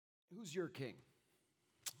Who's your king?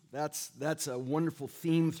 That's a wonderful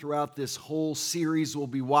theme throughout this whole series we'll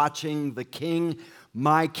be watching. The King,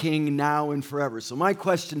 my King, now and forever. So my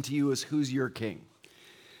question to you is, who's your king?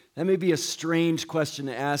 That may be a strange question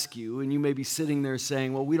to ask you, and you may be sitting there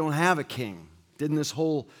saying, well, we don't have a king. Didn't this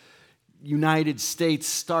whole United States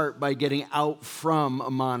start by getting out from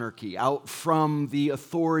a monarchy, out from the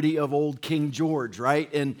authority of old King George,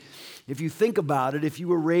 right? And if you think about it, if you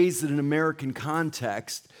were raised in an American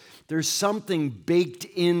context, there's something baked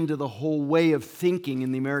into the whole way of thinking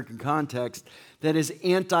in the American context that is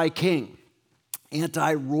anti-king,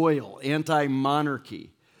 anti-royal,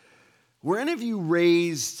 anti-monarchy. Were any of you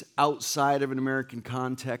raised outside of an American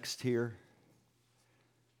context here?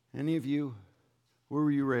 Any of you? Where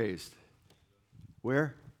were you raised?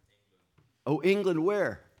 Where? Oh, England,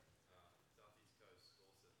 where?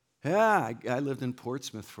 Yeah, I lived in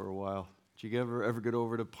Portsmouth for a while. Did you ever get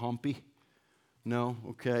over to Pompey? No?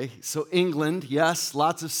 Okay. So England, yes,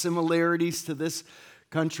 lots of similarities to this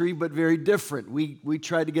country, but very different. We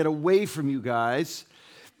tried to get away from you guys.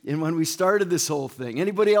 And when we started this whole thing,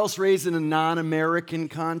 anybody else raised in a non-American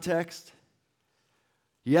context?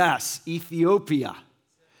 Yes, Ethiopia.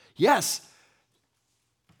 Yes,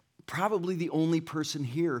 probably the only person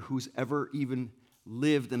here who's ever even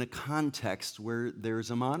lived in a context where there's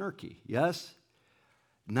a monarchy. Yes?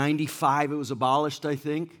 95, it was abolished, I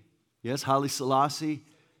think. Yes, Haile Selassie.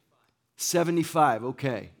 75,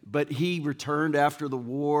 okay. But he returned after the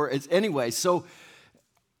war. Anyway, so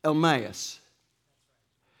Elmaeus.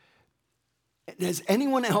 Has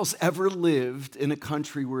anyone else ever lived in a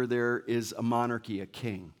country where there is a monarchy, a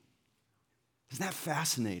king? Isn't that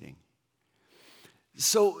fascinating?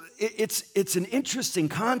 So it's an interesting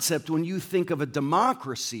concept when you think of a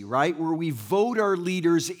democracy, right? Where we vote our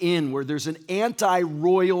leaders in, where there's an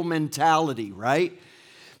anti-royal mentality, right?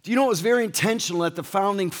 Do you know it was very intentional that the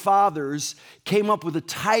founding fathers came up with a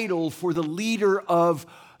title for the leader of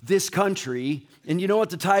this country? And you know what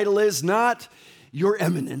the title is? Not Your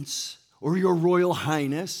Eminence or Your Royal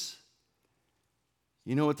Highness.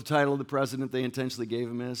 You know what the title of the president they intentionally gave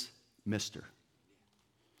him is? Mr.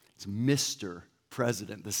 It's Mr.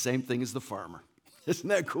 President, the same thing as the farmer. Isn't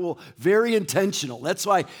that cool? Very intentional. That's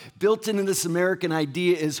why built into this American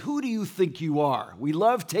idea is, who do you think you are? We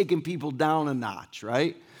love taking people down a notch,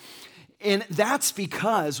 right? And that's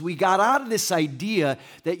because we got out of this idea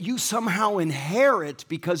that you somehow inherit,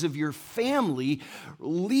 because of your family,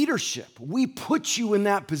 leadership. We put you in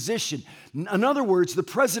that position. In other words, the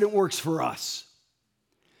president works for us.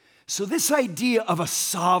 So this idea of a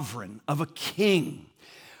sovereign, of a king,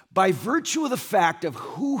 by virtue of the fact of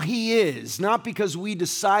who he is, not because we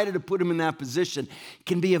decided to put him in that position,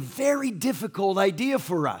 can be a very difficult idea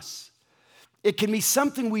for us. It can be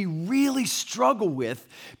something we really struggle with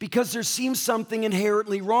because there seems something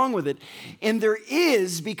inherently wrong with it. And there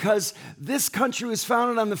is, because this country was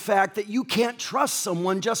founded on the fact that you can't trust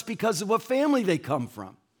someone just because of what family they come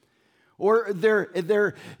from, or their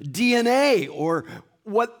DNA, or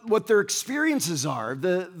what their experiences are.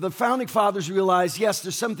 The founding fathers realized, yes,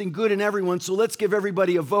 there's something good in everyone, so let's give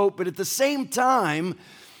everybody a vote, but at the same time,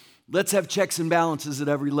 let's have checks and balances at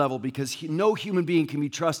every level, because no human being can be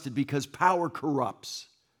trusted, because power corrupts,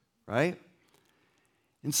 right?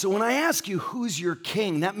 And so when I ask you, who's your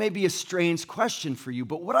king, that may be a strange question for you,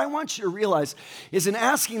 but what I want you to realize is, in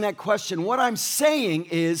asking that question, what I'm saying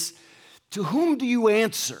is, to whom do you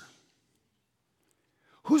answer?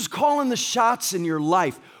 Who's calling the shots in your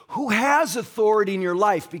life? Who has authority in your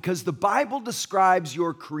life? Because the Bible describes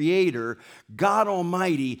your Creator, God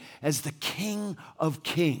Almighty, as the King of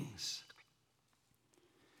Kings.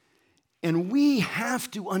 And we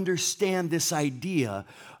have to understand this idea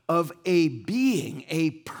of a being,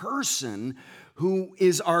 a person who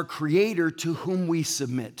is our Creator, to whom we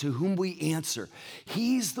submit, to whom we answer.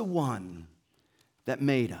 He's the one that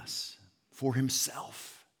made us for himself.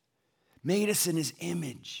 Made us in his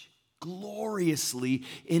image, gloriously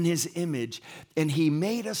in his image. And he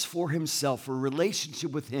made us for himself, for a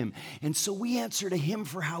relationship with him. And so we answer to him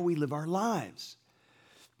for how we live our lives.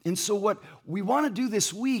 And so what we want to do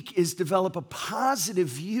this week is develop a positive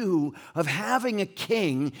view of having a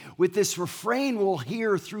king, with this refrain we'll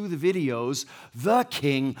hear through the videos: the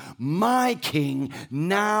King, my King,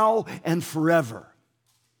 now and forever.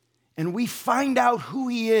 And we find out who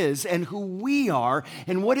he is and who we are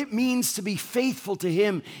and what it means to be faithful to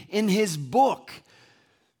him in his book.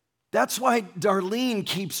 That's why Darlene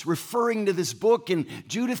keeps referring to this book, and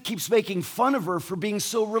Judith keeps making fun of her for being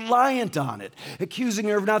so reliant on it, accusing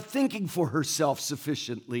her of not thinking for herself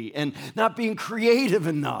sufficiently and not being creative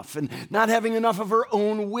enough and not having enough of her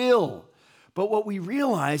own will. But what we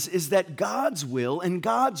realize is that God's will and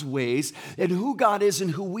God's ways and who God is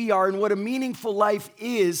and who we are and what a meaningful life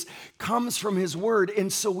is comes from his word.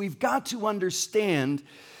 And so we've got to understand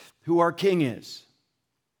who our King is.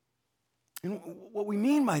 And what we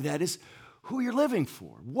mean by that is who you're living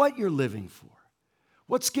for, what you're living for,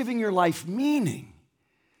 what's giving your life meaning,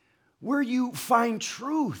 where you find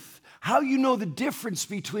truth, how you know the difference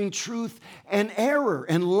between truth and error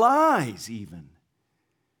and lies even.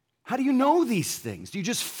 How do you know these things? Do you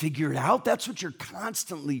just figure it out? That's what you're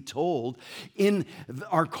constantly told in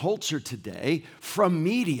our culture today, from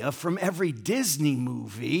media, from every Disney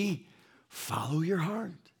movie. Follow your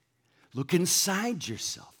heart. Look inside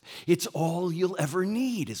yourself. It's all you'll ever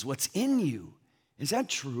need is what's in you. Is that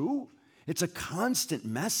true? It's a constant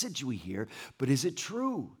message we hear, but is it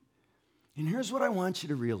true? And here's what I want you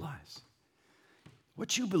to realize.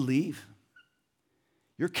 What you believe,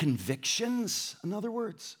 your convictions, in other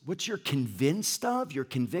words, what you're convinced of, your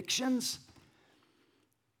convictions,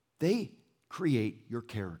 they create your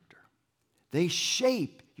character. They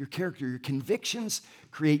shape your character. Your convictions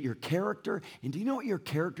create your character. And do you know what your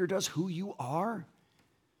character does? Who you are?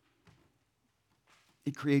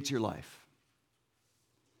 It creates your life.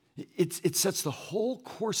 It sets the whole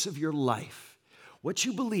course of your life. What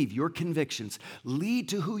you believe, your convictions, lead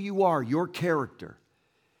to who you are, your character.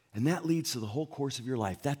 And that leads to the whole course of your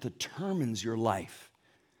life. That determines your life.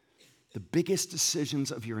 The biggest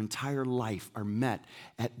decisions of your entire life are met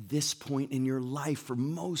at this point in your life for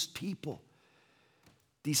most people.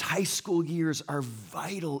 These high school years are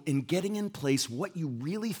vital in getting in place what you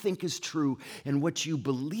really think is true and what you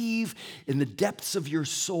believe in the depths of your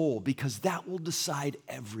soul, because that will decide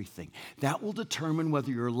everything. That will determine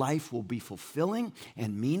whether your life will be fulfilling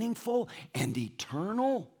and meaningful and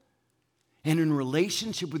eternal and in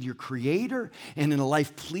relationship with your Creator and in a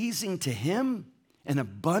life pleasing to Him and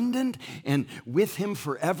abundant and with Him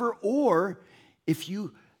forever, or if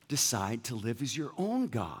you decide to live as your own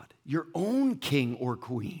God, your own king or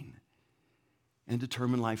queen, and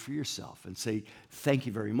determine life for yourself and say, thank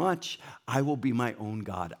you very much. I will be my own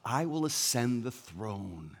God. I will ascend the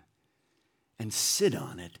throne and sit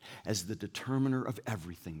on it as the determiner of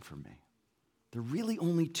everything for me. There are really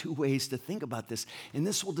only two ways to think about this, and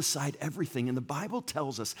this will decide everything. And the Bible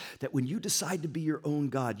tells us that when you decide to be your own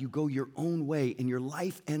God, you go your own way, and your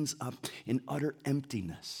life ends up in utter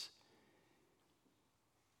emptiness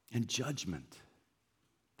and judgment.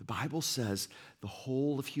 The Bible says the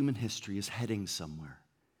whole of human history is heading somewhere.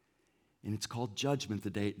 And it's called judgment, the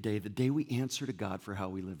day we answer to God for how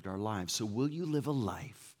we lived our lives. So will you live a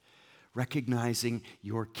life recognizing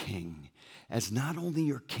your King as not only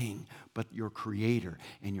your King, but your Creator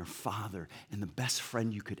and your Father and the best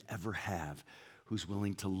friend you could ever have, who's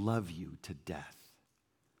willing to love you to death?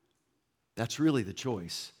 That's really the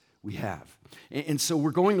choice we have. And so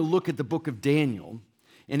we're going to look at the book of Daniel.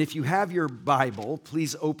 And if you have your Bible,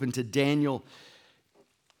 please open to Daniel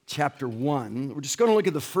chapter 1. We're just going to look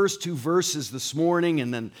at the first two verses this morning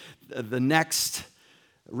and then the next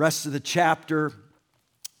rest of the chapter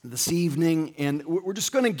this evening. And we're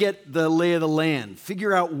just going to get the lay of the land,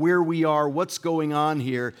 figure out where we are, what's going on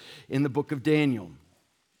here in the book of Daniel.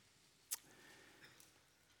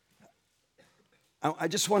 I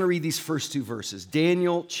just want to read these first two verses.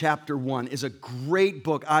 Daniel chapter 1 is a great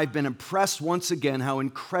book. I've been impressed once again how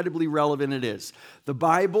incredibly relevant it is. The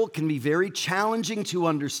Bible can be very challenging to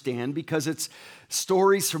understand because it's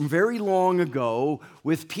stories from very long ago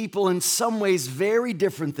with people in some ways very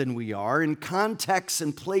different than we are, in contexts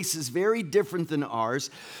and places very different than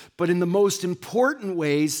ours, but in the most important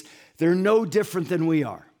ways, they're no different than we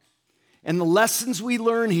are. And the lessons we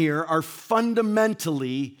learn here are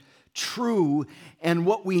fundamentally true and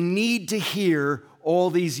what we need to hear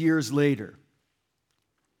all these years later.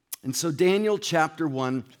 And so Daniel chapter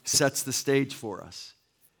 1 sets the stage for us.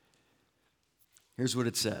 Here's what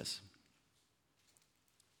it says.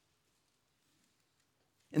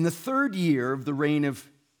 In the 3rd year of the reign of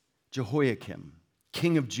Jehoiakim,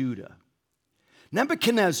 king of Judah,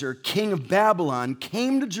 Nebuchadnezzar, king of Babylon,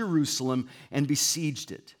 came to Jerusalem and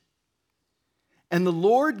besieged it. And the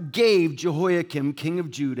Lord gave Jehoiakim, king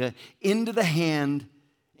of Judah, into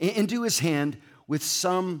his hand with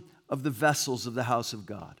some of the vessels of the house of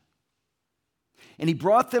God. And he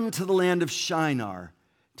brought them to the land of Shinar,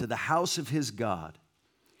 to the house of his God,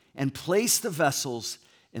 and placed the vessels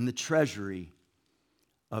in the treasury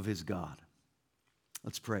of his God.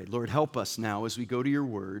 Let's pray. Lord, help us now as we go to your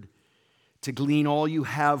word to glean all you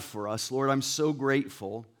have for us. Lord, I'm so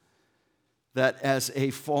grateful that as a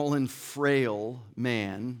fallen, frail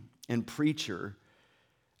man and preacher,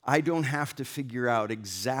 I don't have to figure out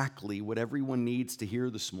exactly what everyone needs to hear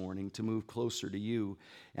this morning to move closer to you.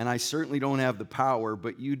 And I certainly don't have the power,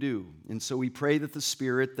 but you do. And so we pray that the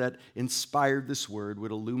Spirit that inspired this word would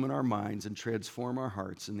illumine our minds and transform our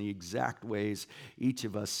hearts in the exact ways each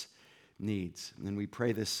of us needs. And we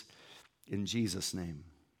pray this in Jesus' name.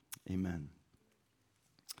 Amen.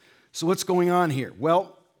 So what's going on here?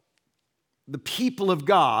 Well, the people of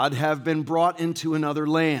God have been brought into another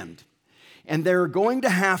land. And they're going to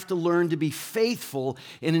have to learn to be faithful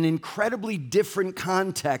in an incredibly different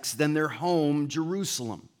context than their home,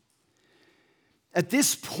 Jerusalem. At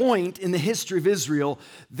this point in the history of Israel,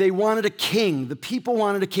 they wanted a king. The people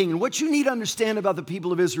wanted a king. And what you need to understand about the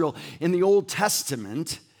people of Israel in the Old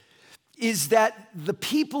Testament is that the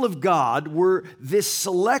people of God were this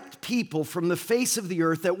select people from the face of the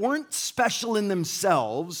earth that weren't special in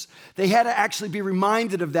themselves. They had to actually be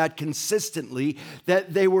reminded of that consistently,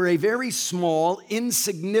 that they were a very small,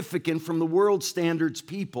 insignificant from the world standards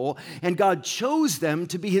people, and God chose them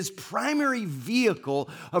to be his primary vehicle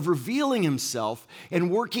of revealing himself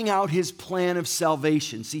and working out his plan of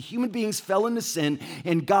salvation. See, human beings fell into sin,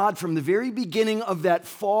 and God, from the very beginning of that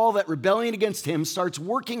fall, that rebellion against him, starts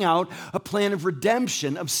working out a plan of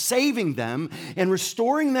redemption, of saving them and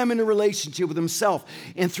restoring them in a relationship with himself.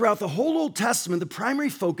 And throughout the whole Old Testament, the primary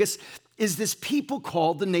focus is this people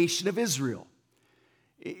called the nation of Israel.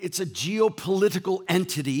 It's a geopolitical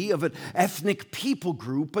entity of an ethnic people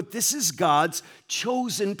group, but this is God's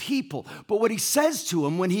chosen people. But what he says to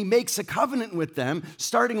them when he makes a covenant with them,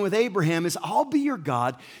 starting with Abraham, is, I'll be your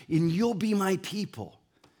God and you'll be my people.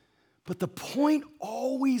 But the point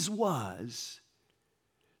always was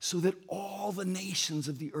so that all the nations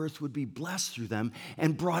of the earth would be blessed through them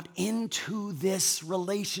and brought into this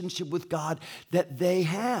relationship with God that they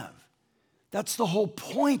have. That's the whole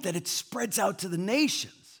point, that it spreads out to the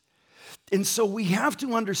nations. And so we have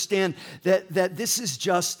to understand that this is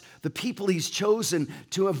just the people he's chosen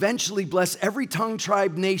to eventually bless every tongue,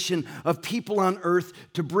 tribe, nation of people on earth,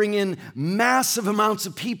 to bring in massive amounts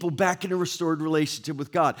of people back in a restored relationship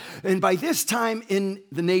with God. And by this time in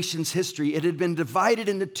the nation's history, it had been divided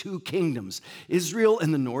into two kingdoms, Israel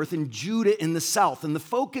in the north and Judah in the south. And the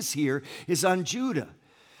focus here is on Judah.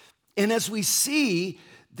 And as we see,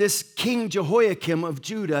 this King Jehoiakim of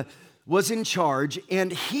Judah was in charge,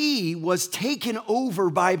 and he was taken over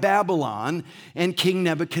by Babylon and King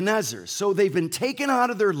Nebuchadnezzar. So they've been taken out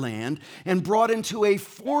of their land and brought into a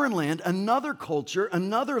foreign land, another culture,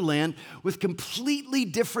 another land with completely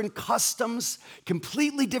different customs,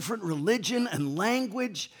 completely different religion and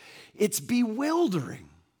language. It's bewildering.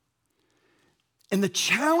 And the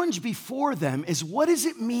challenge before them is, what does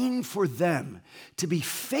it mean for them to be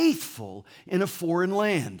faithful in a foreign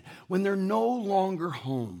land when they're no longer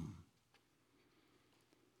home?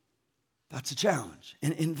 That's a challenge.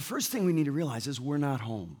 And the first thing we need to realize is we're not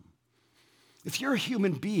home. If you're a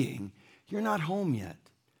human being, you're not home yet.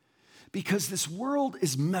 Because this world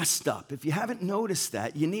is messed up. If you haven't noticed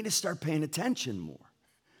that, you need to start paying attention more.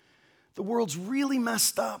 The world's really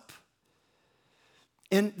messed up.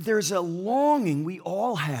 And there's a longing we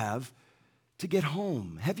all have to get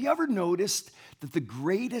home. Have you ever noticed that the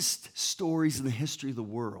greatest stories in the history of the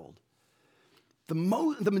world, the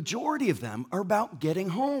majority of them are about getting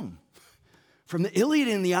home? From the Iliad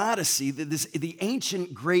and the Odyssey, the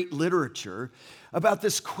ancient great literature about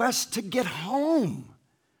this quest to get home,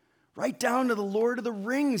 right down to the Lord of the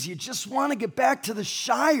Rings. You just want to get back to the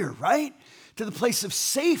Shire, right? To the place of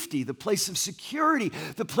safety, the place of security,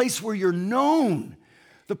 the place where you're known,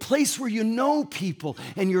 the place where you know people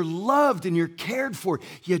and you're loved and you're cared for.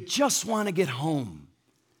 You just want to get home.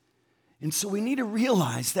 And so we need to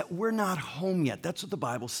realize that we're not home yet. That's what the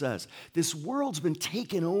Bible says. This world's been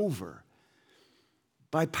taken over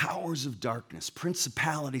by powers of darkness,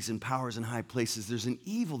 principalities and powers in high places. There's an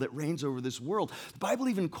evil that reigns over this world. The Bible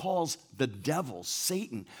even calls the devil,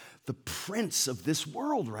 Satan, the prince of this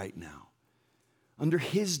world right now, under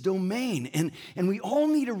his domain. And we all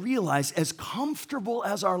need to realize, as comfortable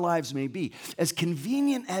as our lives may be, as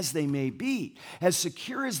convenient as they may be, as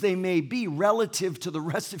secure as they may be relative to the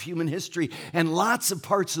rest of human history and lots of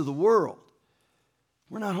parts of the world,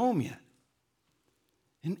 we're not home yet.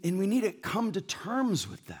 And we need to come to terms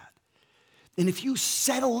with that. And if you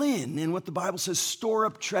settle in what the Bible says, store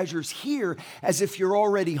up treasures here as if you're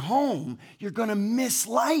already home, you're going to miss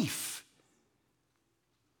life.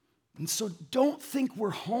 And so don't think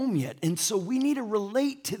we're home yet. And so we need to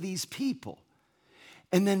relate to these people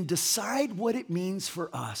and then decide what it means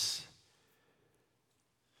for us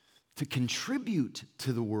to contribute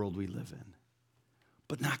to the world we live in,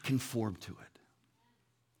 but not conform to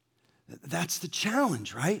it. That's the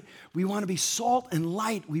challenge, right? We want to be salt and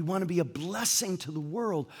light. We want to be a blessing to the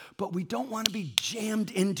world, but we don't want to be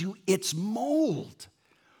jammed into its mold,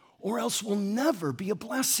 or else we'll never be a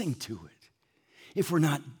blessing to it. If we're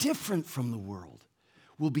not different from the world,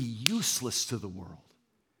 we'll be useless to the world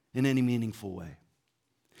in any meaningful way.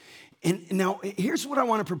 And now, here's what I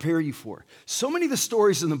want to prepare you for. So many of the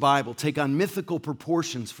stories in the Bible take on mythical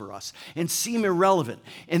proportions for us and seem irrelevant.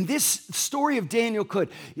 And this story of Daniel could.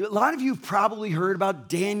 A lot of you have probably heard about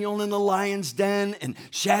Daniel in the lion's den and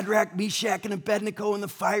Shadrach, Meshach, and Abednego in the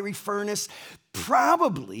fiery furnace.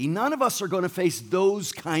 Probably none of us are going to face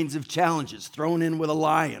those kinds of challenges, thrown in with a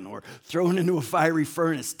lion or thrown into a fiery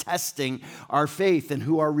furnace, testing our faith and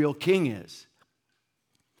who our real king is.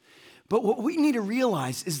 But what we need to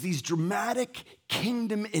realize is these dramatic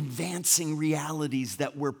kingdom advancing realities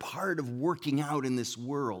that we're part of working out in this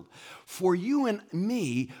world, for you and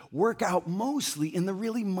me, work out mostly in the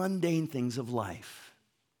really mundane things of life.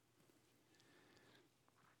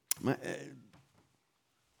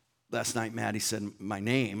 Last night, Maddie said my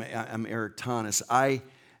name. I'm Eric Tanis. I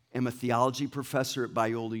am a theology professor at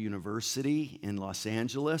Biola University in Los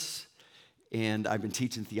Angeles. And I've been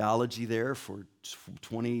teaching theology there for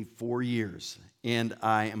 24 years. And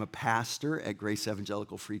I am a pastor at Grace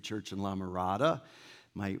Evangelical Free Church in La Mirada,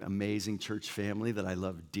 my amazing church family that I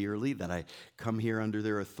love dearly, that I come here under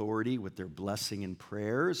their authority with their blessing and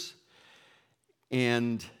prayers.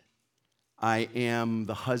 And I am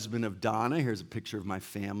the husband of Donna. Here's a picture of my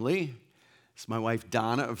family. It's my wife,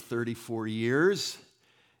 Donna, of 34 years.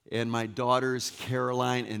 And my daughters,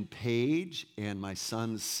 Caroline and Paige, and my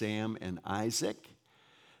sons, Sam and Isaac.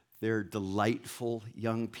 They're delightful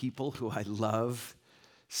young people who I love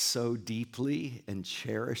so deeply and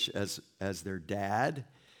cherish as their dad.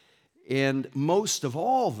 And most of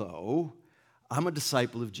all, though, I'm a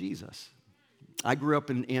disciple of Jesus. I grew up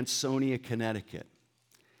in Ansonia, Connecticut.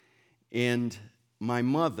 And my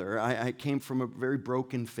mother, I came from a very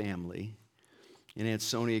broken family in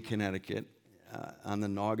Ansonia, Connecticut. On the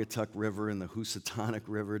Naugatuck River and the Housatonic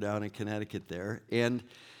River down in Connecticut there, and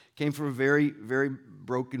came from a very, very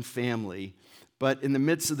broken family. But in the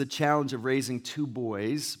midst of the challenge of raising two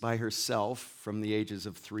boys by herself from the ages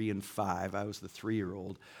of 3 and 5, I was the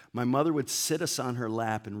 3-year-old, my mother would sit us on her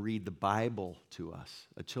lap and read the Bible to us,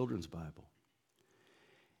 a children's Bible.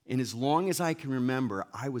 And as long as I can remember,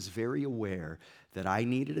 I was very aware that I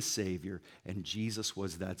needed a Savior, and Jesus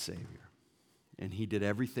was that Savior. And he did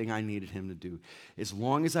everything I needed him to do. As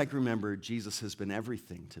long as I can remember, Jesus has been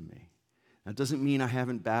everything to me. That doesn't mean I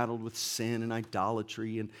haven't battled with sin and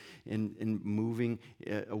idolatry and moving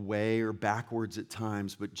away or backwards at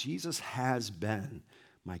times, but Jesus has been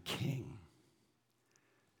my king.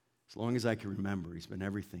 As long as I can remember, he's been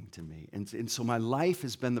everything to me. And so my life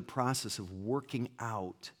has been the process of working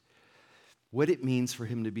out what it means for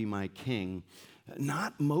him to be my king,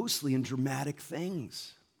 not mostly in dramatic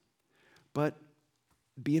things, but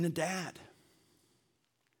being a dad,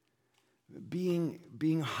 being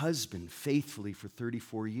a husband faithfully for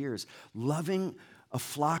 34 years, loving a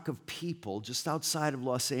flock of people just outside of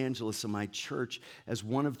Los Angeles in my church as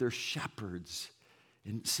one of their shepherds,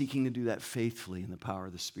 and seeking to do that faithfully in the power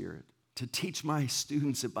of the Spirit. To teach my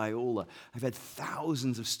students at Biola, I've had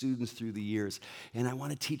thousands of students through the years, and I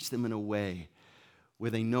want to teach them in a way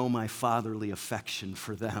where they know my fatherly affection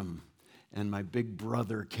for them and my big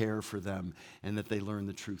brother care for them, and that they learn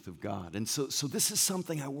the truth of God. And so this is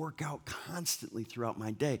something I work out constantly throughout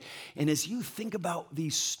my day. And as you think about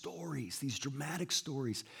these stories, these dramatic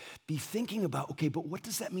stories, be thinking about, okay, but what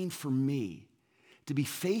does that mean for me? To be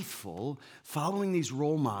faithful, following these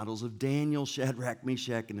role models of Daniel, Shadrach,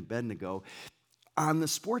 Meshach, and Abednego on the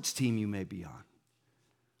sports team you may be on,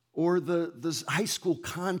 or the high school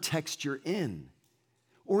context you're in,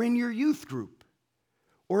 or in your youth group,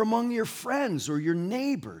 or among your friends or your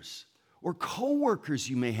neighbors or coworkers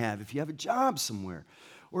you may have if you have a job somewhere,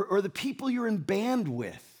 or the people you're in band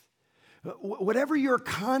with. Whatever your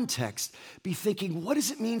context, be thinking, what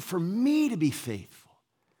does it mean for me to be faithful?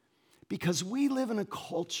 Because we live in a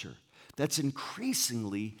culture that's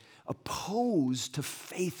increasingly opposed to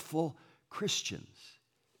faithful Christians,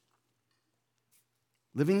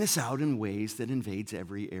 living this out in ways that invades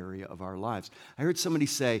every area of our lives. I heard somebody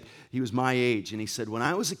say, he was my age, and he said, when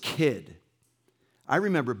I was a kid, I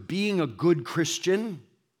remember being a good Christian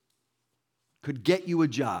could get you a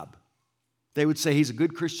job. They would say, he's a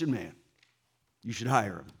good Christian man. You should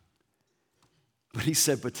hire him. But he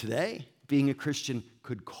said, but today, being a Christian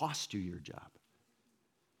could cost you your job.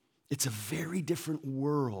 It's a very different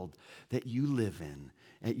world that you live in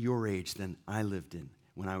at your age than I lived in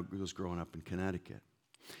when I was growing up in Connecticut.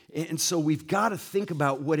 And so we've got to think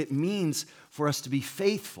about what it means for us to be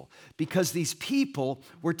faithful, because these people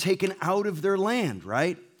were taken out of their land,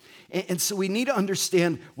 right? And so we need to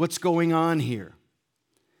understand what's going on here.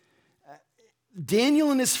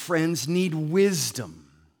 Daniel and his friends need wisdom.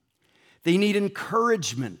 They need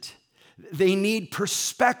encouragement. They need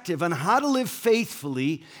perspective on how to live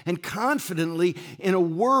faithfully and confidently in a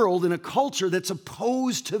world, in a culture that's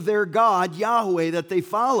opposed to their God, Yahweh, that they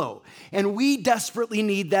follow. And we desperately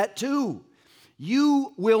need that too.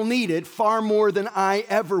 You will need it far more than I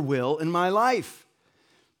ever will in my life,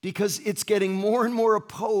 because it's getting more and more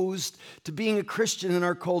opposed to being a Christian in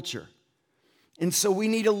our culture. And so we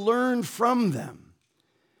need to learn from them.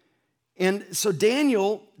 And so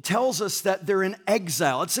Daniel tells us that they're in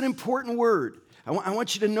exile. It's an important word. I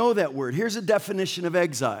want you to know that word. Here's a definition of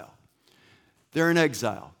exile. They're in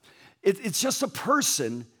exile. It's just a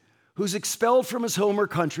person who's expelled from his home or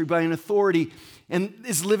country by an authority and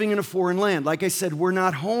is living in a foreign land. Like I said, we're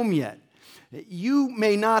not home yet. You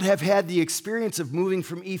may not have had the experience of moving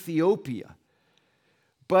from Ethiopia,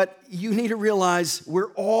 but you need to realize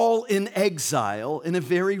we're all in exile in a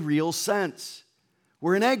very real sense.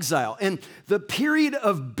 We're in exile. And the period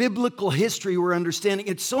of biblical history we're understanding,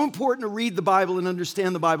 it's so important to read the Bible and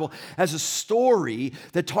understand the Bible as a story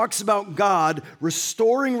that talks about God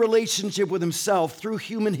restoring relationship with himself through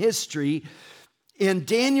human history. And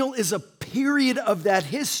Daniel is a period of that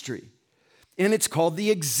history. And it's called the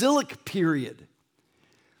exilic period.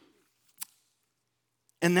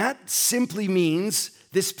 And that simply means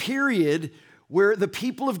this period where the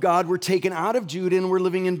people of God were taken out of Judah and were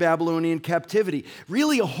living in Babylonian captivity.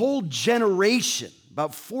 Really a whole generation,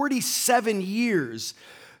 about 47 years,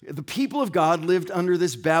 the people of God lived under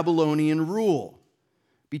this Babylonian rule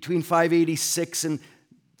between 586 and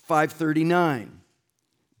 539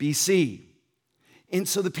 BC. And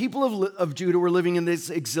so the people of Judah were living in this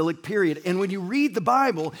exilic period. And when you read the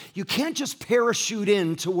Bible, you can't just parachute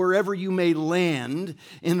into wherever you may land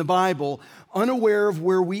in the Bible, unaware of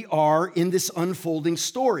where we are in this unfolding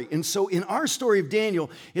story. And so in our story of Daniel,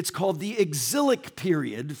 it's called the exilic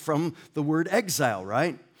period, from the word exile,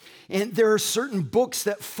 right? And there are certain books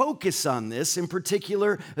that focus on this, in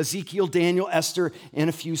particular, Ezekiel, Daniel, Esther, and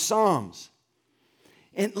a few Psalms.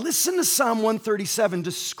 And listen to Psalm 137,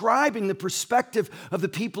 describing the perspective of the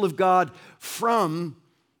people of God from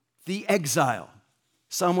the exile.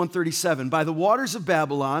 Psalm 137, by the waters of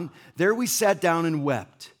Babylon, there we sat down and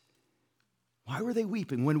wept. Why were they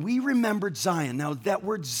weeping? When we remembered Zion. Now, that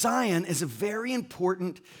word Zion is a very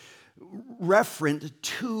important referent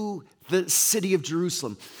to the city of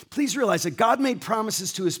Jerusalem. Please realize that God made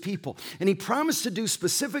promises to his people, and he promised to do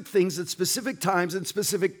specific things at specific times and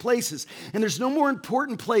specific places. And there's no more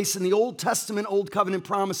important place in the Old Testament, Old Covenant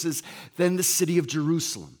promises than the city of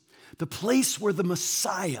Jerusalem. The place where the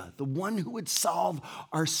Messiah, the one who would solve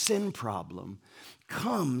our sin problem,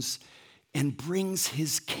 comes and brings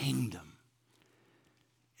his kingdom.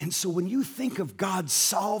 And so when you think of God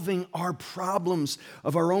solving our problems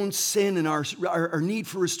of our own sin and our need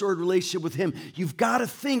for restored relationship with him, you've got to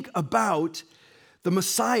think about the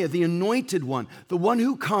Messiah, the anointed one, the one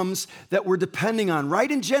who comes that we're depending on. Right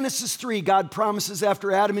in Genesis 3, God promises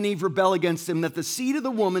after Adam and Eve rebel against him that the seed of the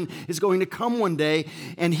woman is going to come one day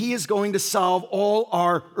and he is going to solve all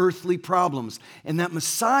our earthly problems. And that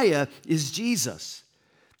Messiah is Jesus.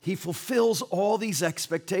 He fulfills all these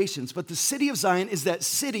expectations. But the city of Zion is that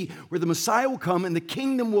city where the Messiah will come and the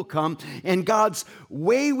kingdom will come, and God's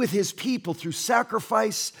way with his people through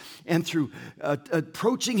sacrifice and through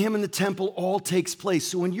approaching him in the temple all takes place.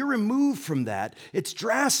 So when you're removed from that, it's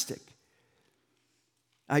drastic.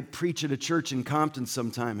 I preach at a church in Compton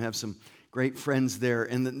sometime, have some great friends there.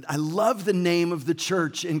 And I love the name of the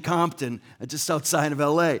church in Compton, just outside of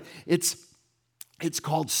LA. It's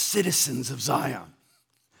called Citizens of Zion.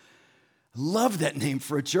 I love that name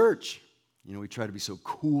for a church. You know, we try to be so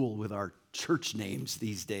cool with our church names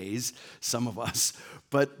these days, some of us,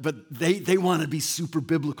 but they want to be super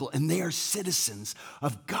biblical, and they are citizens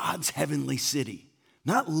of God's heavenly city.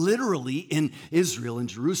 Not literally in Israel and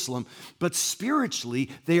Jerusalem, but spiritually,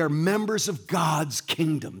 they are members of God's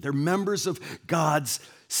kingdom. They're members of God's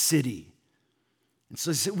city. And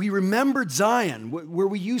so we remembered Zion, where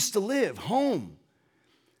we used to live, home.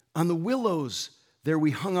 On the willows, there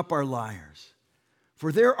we hung up our lyres.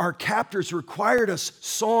 For there our captors required us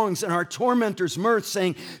songs and our tormentors mirth,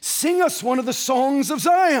 saying, sing us one of the songs of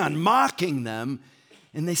Zion, mocking them.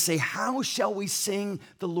 And they say, how shall we sing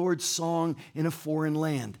the Lord's song in a foreign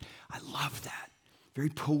land? I love that. Very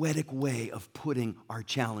poetic way of putting our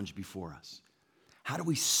challenge before us. How do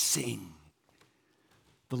we sing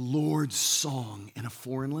the Lord's song in a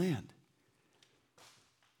foreign land?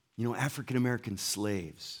 You know, African American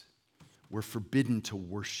slaves were forbidden to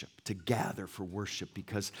worship, to gather for worship,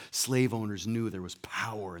 because slave owners knew there was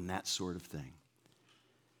power in that sort of thing.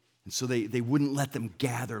 And so they wouldn't let them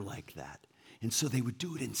gather like that. And so they would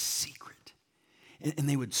do it in secret. And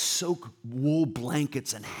they would soak wool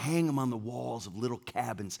blankets and hang them on the walls of little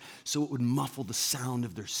cabins so it would muffle the sound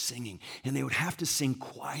of their singing. And they would have to sing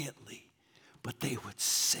quietly, but they would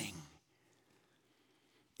sing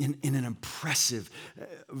in an impressive,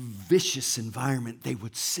 vicious environment. They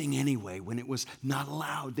would sing anyway. When it was not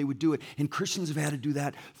allowed, they would do it. And Christians have had to do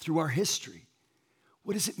that through our history.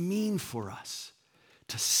 What does it mean for us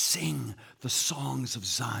to sing the songs of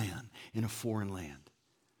Zion in a foreign land?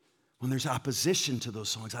 When there's opposition to those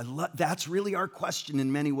songs, that's really our question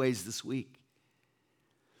in many ways this week.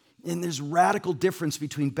 And there's radical difference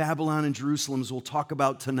between Babylon and Jerusalem, as we'll talk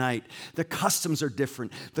about tonight. The customs are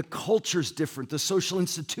different. The culture's different. The social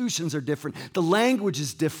institutions are different. The language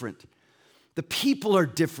is different. The people are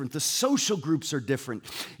different. The social groups are different.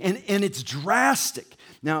 And it's drastic.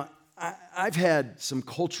 Now, I've had some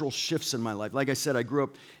cultural shifts in my life. Like I said, I grew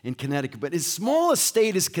up in Connecticut, but as small a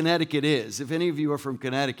state as Connecticut is, if any of you are from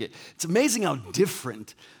Connecticut, it's amazing how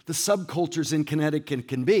different the subcultures in Connecticut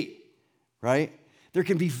can be, right? There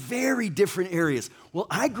can be very different areas. Well,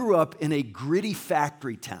 I grew up in a gritty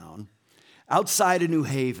factory town outside of New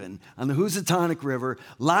Haven on the Housatonic River,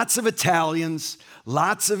 lots of Italians,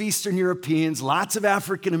 lots of Eastern Europeans, lots of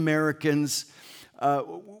African Americans.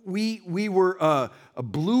 We were a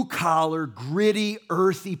blue-collar, gritty,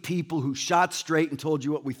 earthy people who shot straight and told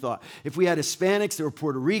you what we thought. If we had Hispanics, there were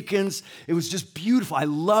Puerto Ricans. It was just beautiful. I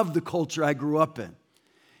loved the culture I grew up in.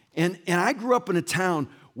 And I grew up in a town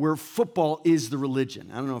where football is the religion.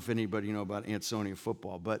 I don't know if anybody know about Ansonia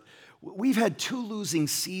football, but we've had 2 losing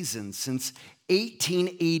seasons since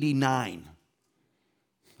 1889.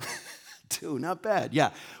 2, not bad.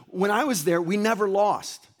 Yeah. When I was there, we never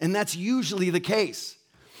lost, and that's usually the case.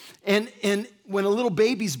 And when a little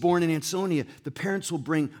baby's born in Ansonia, the parents will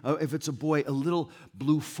bring, if it's a boy, a little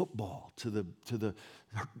blue football to the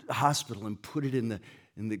hospital and put it in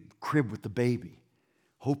the crib with the baby,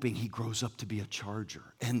 hoping he grows up to be a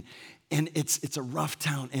Charger. And it's a rough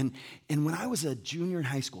town. And when I was a junior in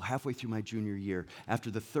high school, halfway through my junior year,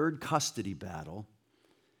 after the 3rd custody battle,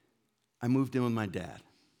 I moved in with my dad.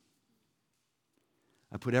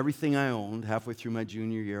 I put everything I owned halfway through my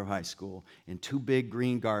junior year of high school in 2 big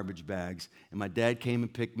green garbage bags, and my dad came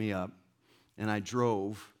and picked me up, and I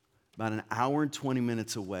drove about an hour and 20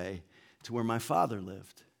 minutes away to where my father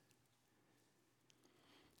lived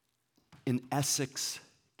in Essex,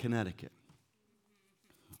 Connecticut.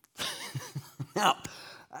 Now,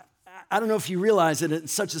 I don't know if you realize that in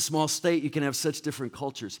such a small state you can have such different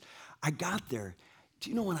cultures. I got there. Do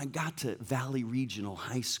you know when I got to Valley Regional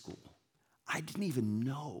High School, I didn't even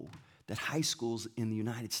know that high schools in the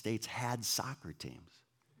United States had soccer teams.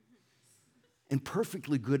 And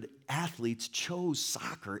perfectly good athletes chose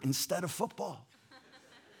soccer instead of football.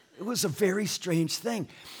 It was a very strange thing.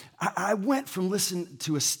 I went from listening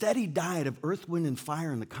to a steady diet of Earth, Wind, and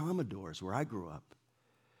Fire and the Commodores, where I grew up,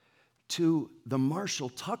 to the Marshall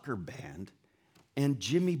Tucker Band and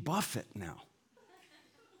Jimmy Buffett now.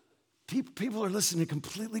 People are listening to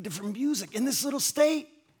completely different music in this little state.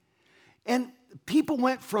 And people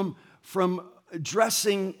went from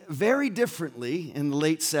dressing very differently in the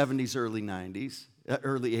late 70s, early 90s,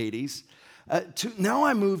 early 80s, to now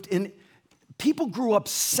I moved in. People grew up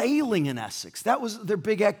sailing in Essex. That was their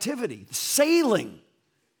big activity, sailing.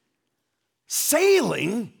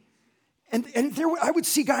 And I would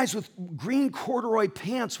see guys with green corduroy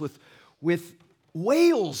pants with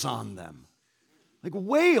whales on them, like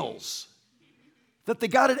whales that they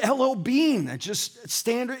got at L.O. Bean, that just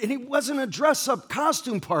standard, and it wasn't a dress-up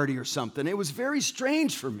costume party or something. It was very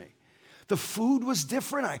strange for me. The food was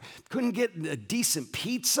different. I couldn't get a decent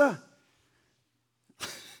pizza.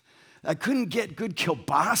 I couldn't get good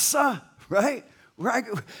kielbasa, right?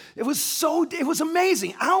 It was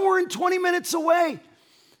amazing. Hour and 20 minutes away.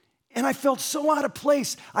 And I felt so out of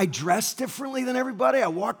place. I dressed differently than everybody. I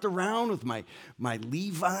walked around with my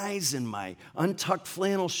Levi's and my untucked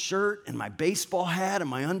flannel shirt and my baseball hat and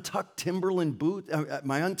my untied Timberland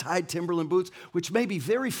boots, which may be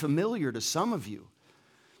very familiar to some of you.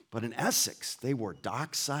 But in Essex, they wore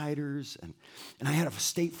Docksiders, and I had a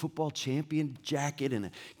state football champion jacket, and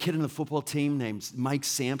a kid on the football team named Mike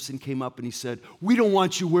Sampson came up and he said, "We don't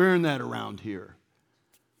want you wearing that around here."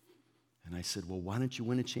 And I said, "Well, why don't you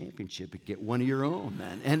win a championship and get one of your own,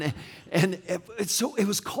 man?" So it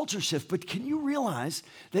was culture shift. But can you realize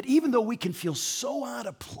that even though we can feel so out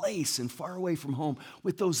of place and far away from home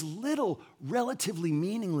with those little, relatively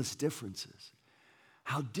meaningless differences,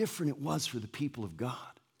 how different it was for the people of God.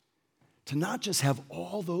 To not just have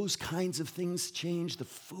all those kinds of things change, the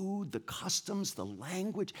food, the customs, the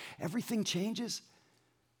language, everything changes,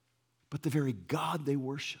 but the very God they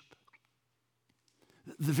worship.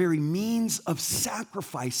 The very means of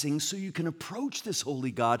sacrificing so you can approach this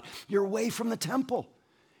holy God. You're away from the temple.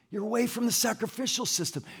 You're away from the sacrificial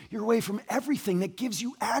system. You're away from everything that gives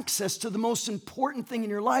you access to the most important thing in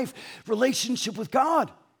your life, relationship with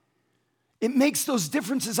God. It makes those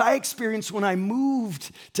differences I experienced when I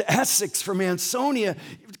moved to Essex from Ansonia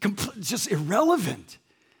just irrelevant.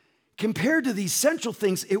 Compared to these central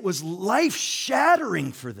things, it was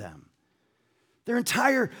life-shattering for them. Their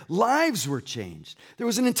entire lives were changed. There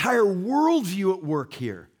was an entire worldview at work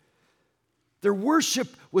here. Their worship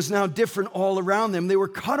was now different all around them. They were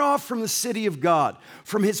cut off from the city of God,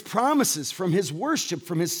 from his promises, from his worship,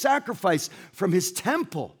 from his sacrifice, from his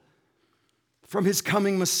temple, from his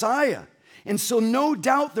coming Messiah. And so no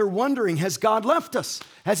doubt they're wondering, has God left us?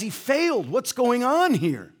 Has he failed? What's going on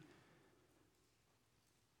here?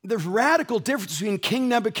 There's radical difference between King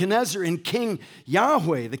Nebuchadnezzar and King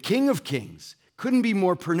Yahweh, the King of Kings. Couldn't be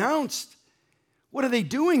more pronounced. What are they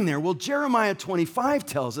doing there? Well, Jeremiah 25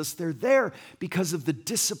 tells us they're there because of the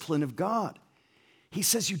discipline of God. He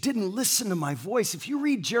says, you didn't listen to my voice. If you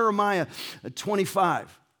read Jeremiah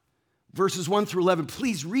 25, verses 1 through 11,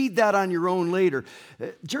 please read that on your own later.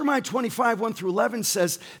 Jeremiah 25, 1 through 11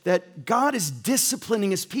 says that God is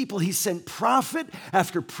disciplining his people. He sent prophet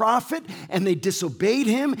after prophet, and they disobeyed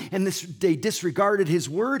him, and they disregarded his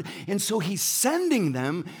word. And so he's sending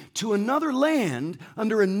them to another land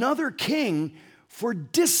under another king for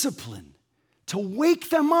discipline, to wake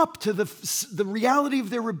them up to the reality of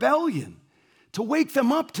their rebellion, to wake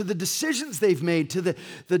them up to the decisions they've made, to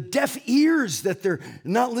the deaf ears that they're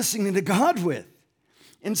not listening to God with.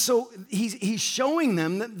 And so he's showing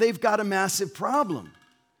them that they've got a massive problem.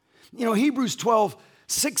 You know, Hebrews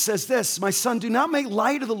 12:6 says this, my son, do not make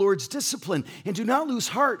light of the Lord's discipline, and do not lose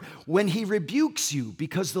heart when he rebukes you,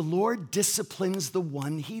 because the Lord disciplines the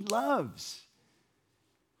one he loves.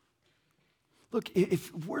 Look,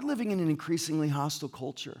 if we're living in an increasingly hostile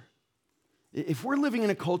culture, if we're living in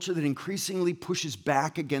a culture that increasingly pushes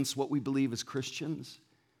back against what we believe as Christians,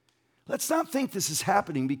 let's not think this is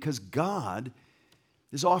happening because God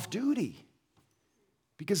is off duty,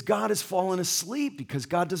 because God has fallen asleep, because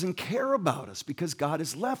God doesn't care about us, because God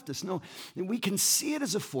has left us. No, we can see it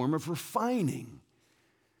as a form of refining,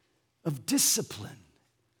 of discipline,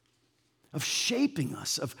 of shaping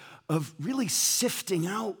us, of really sifting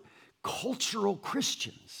out cultural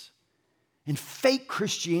Christians and fake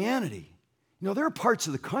Christianity. You know, there are parts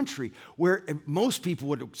of the country where most people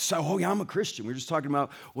would say, oh, yeah, I'm a Christian. We were just talking about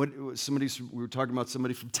we were talking about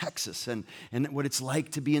somebody from Texas and what it's like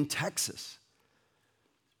to be in Texas.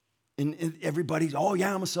 And everybody's, oh,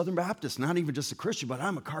 yeah, I'm a Southern Baptist. Not even just a Christian, but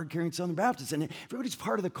I'm a card-carrying Southern Baptist. And everybody's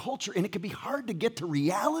part of the culture, and it can be hard to get to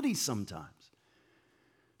reality sometimes.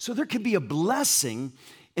 So there can be a blessing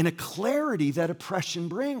and a clarity that oppression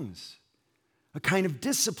brings, a kind of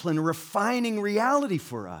discipline, a refining reality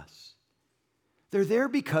for us. They're there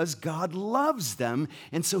because God loves them,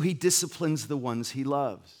 and so he disciplines the ones he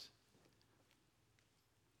loves.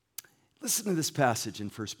 Listen to this passage in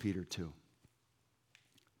 1 Peter 2.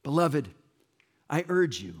 Beloved, I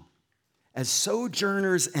urge you, as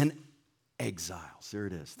sojourners and exiles, there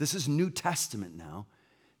it is. This is New Testament now.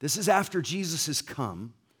 This is after Jesus has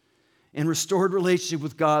come and restored relationship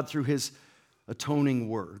with God through his atoning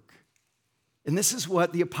work. And this is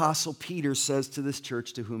what the Apostle Peter says to this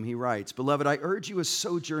church to whom he writes. Beloved, I urge you as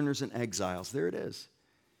sojourners and exiles. There it is.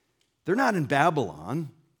 They're not in Babylon.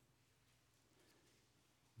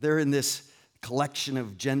 They're in this collection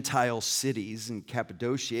of Gentile cities in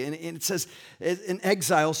Cappadocia. And it says, in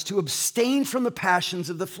exiles, to abstain from the passions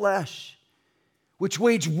of the flesh, which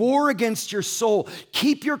wage war against your soul.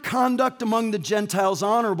 Keep your conduct among the Gentiles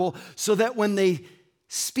honorable, so that when they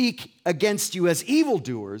speak against you as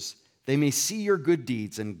evildoers, they may see your good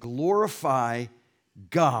deeds and glorify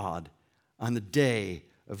God on the day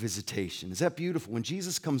of visitation. Is that beautiful? When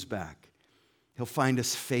Jesus comes back, he'll find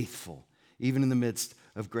us faithful, even in the midst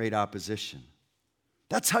of great opposition.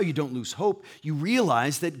 That's how you don't lose hope. You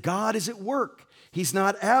realize that God is at work. He's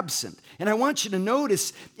not absent. And I want you to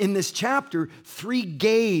notice in this chapter 3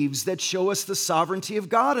 gaves that show us the sovereignty of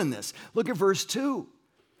God in this. Look at verse 2.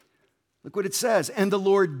 Look what it says. And the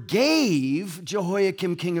Lord gave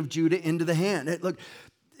Jehoiakim, king of Judah, into the hand.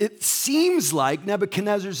 It seems like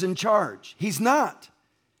Nebuchadnezzar's in charge. He's not.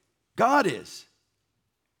 God is.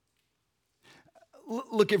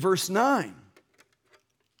 Look at verse 9.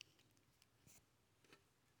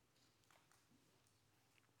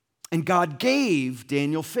 And God gave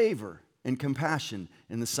Daniel favor and compassion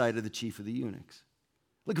in the sight of the chief of the eunuchs.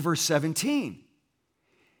 Look at verse 17.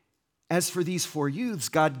 As for these 4 youths,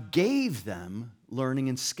 God gave them learning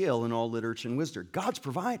and skill in all literature and wisdom. God's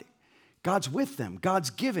providing. God's with them. God's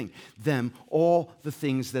giving them all the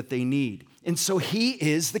things that they need. And so he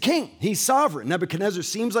is the king. He's sovereign. Nebuchadnezzar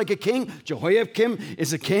seems like a king. Jehoiakim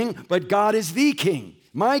is a king, but God is the king,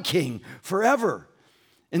 my king, forever.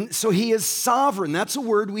 And so he is sovereign. That's a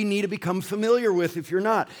word we need to become familiar with if you're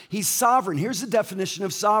not. He's sovereign. Here's the definition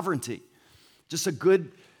of sovereignty. Just a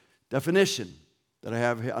good definition that I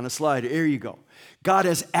have on a slide. Here you go. God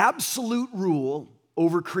has absolute rule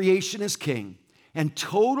over creation as king and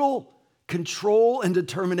total control and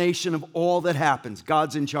determination of all that happens.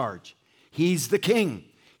 God's in charge. He's the king.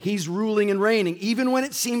 He's ruling and reigning, even when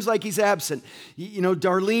it seems like he's absent. You know,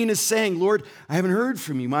 Darlene is saying, Lord, I haven't heard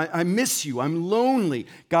from you. I miss you. I'm lonely.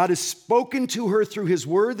 God has spoken to her through his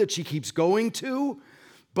word that she keeps going to,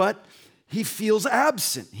 but he feels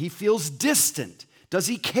absent. He feels distant. Does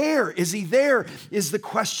he care? Is he there? Is the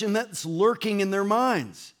question that's lurking in their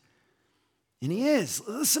minds. And he is.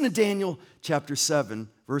 Listen to Daniel chapter 7,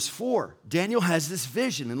 verse 4. Daniel has this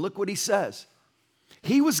vision, and look what he says.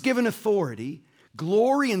 He was given authority,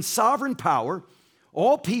 glory, and sovereign power.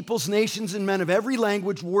 All peoples, nations, and men of every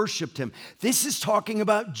language worshiped him. This is talking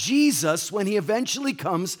about Jesus when he eventually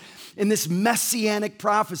comes in this messianic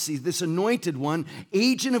prophecy, this anointed one,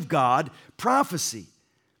 agent of God prophecy,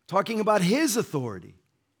 talking about his authority.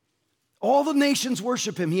 All the nations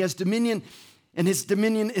worship him. He has dominion, and his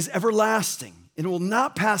dominion is everlasting, and it will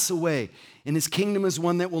not pass away, and his kingdom is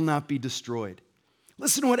one that will not be destroyed.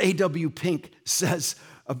 Listen to what A.W. Pink says.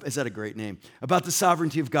 Is that a great name? About the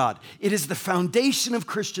sovereignty of God. It is the foundation of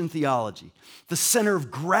Christian theology, the center of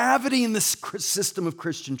gravity in the system of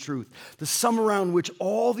Christian truth, the sum around which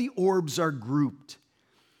all the orbs are grouped.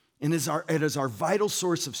 And it is our vital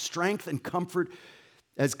source of strength and comfort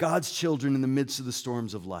as God's children in the midst of the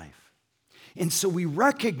storms of life. And so we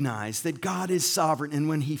recognize that God is sovereign, and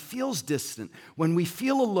when he feels distant, when we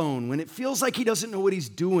feel alone, when it feels like he doesn't know what he's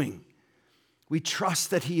doing, we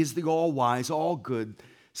trust that he is the all-wise, all-good,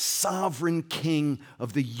 sovereign king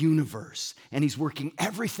of the universe, and he's working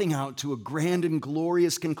everything out to a grand and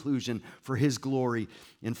glorious conclusion for his glory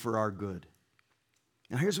and for our good.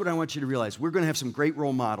 Now, here's what I want you to realize. We're going to have some great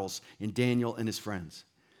role models in Daniel and his friends,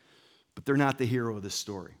 but they're not the hero of this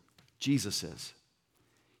story. Jesus is.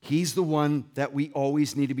 He's the one that we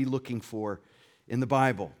always need to be looking for in the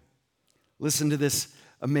Bible. Listen to this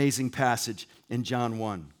amazing passage in John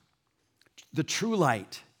 1. The true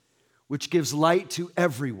light, which gives light to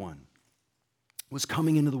everyone, was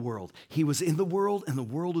coming into the world. He was in the world, and the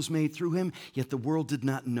world was made through him, yet the world did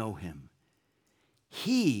not know him.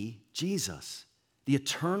 He, Jesus, the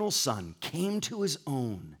eternal Son, came to his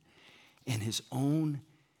own, and his own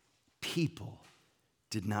people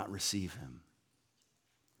did not receive him.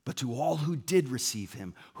 But to all who did receive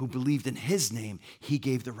him, who believed in his name, he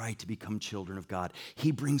gave the right to become children of God.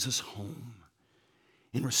 He brings us home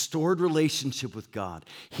in restored relationship with God.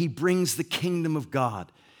 He brings the kingdom of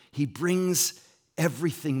God. He brings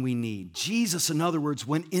everything we need. Jesus, in other words,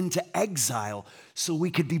 went into exile so we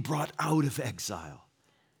could be brought out of exile.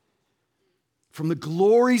 From the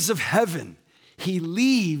glories of heaven, he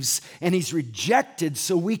leaves and he's rejected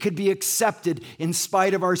so we could be accepted in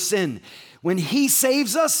spite of our sin. When he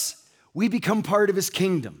saves us, we become part of his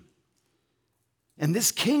kingdom. And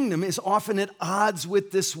this kingdom is often at odds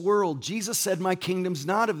with this world. Jesus said, my kingdom's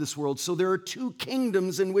not of this world. So there are two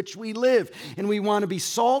kingdoms in which we live. And we want to be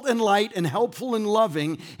salt and light and helpful and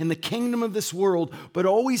loving in the kingdom of this world, but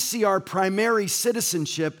always see our primary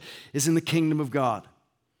citizenship is in the kingdom of God.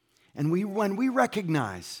 And when we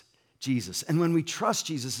recognize Jesus and when we trust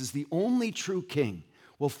Jesus as the only true king,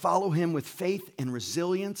 we'll follow him with faith and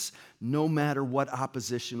resilience no matter what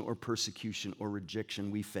opposition or persecution or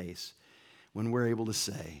rejection we face. When we're able to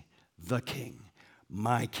say, the King,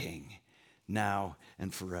 my King, now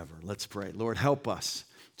and forever. Let's pray. Lord, help us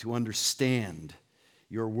to understand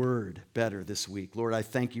your word better this week. Lord, I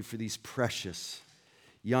thank you for these precious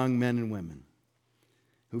young men and women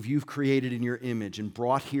who you've created in your image and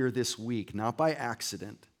brought here this week, not by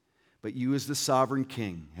accident, but you as the sovereign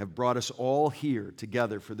King have brought us all here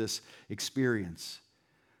together for this experience,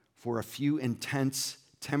 for a few intense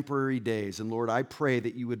temporary days. And Lord, I pray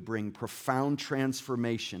that you would bring profound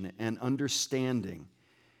transformation and understanding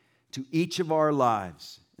to each of our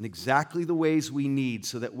lives in exactly the ways we need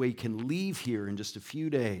so that we can leave here in just a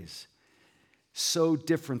few days so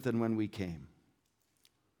different than when we came,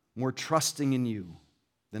 more trusting in you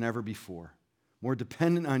than ever before, more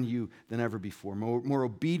dependent on you than ever before, more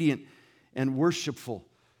obedient and worshipful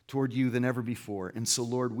toward you than ever before. And so,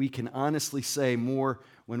 Lord, we can honestly say more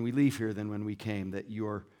when we leave here than when we came, that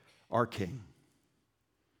you're our King,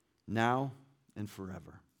 now and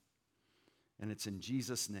forever. And it's in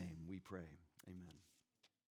Jesus' name we pray. Amen.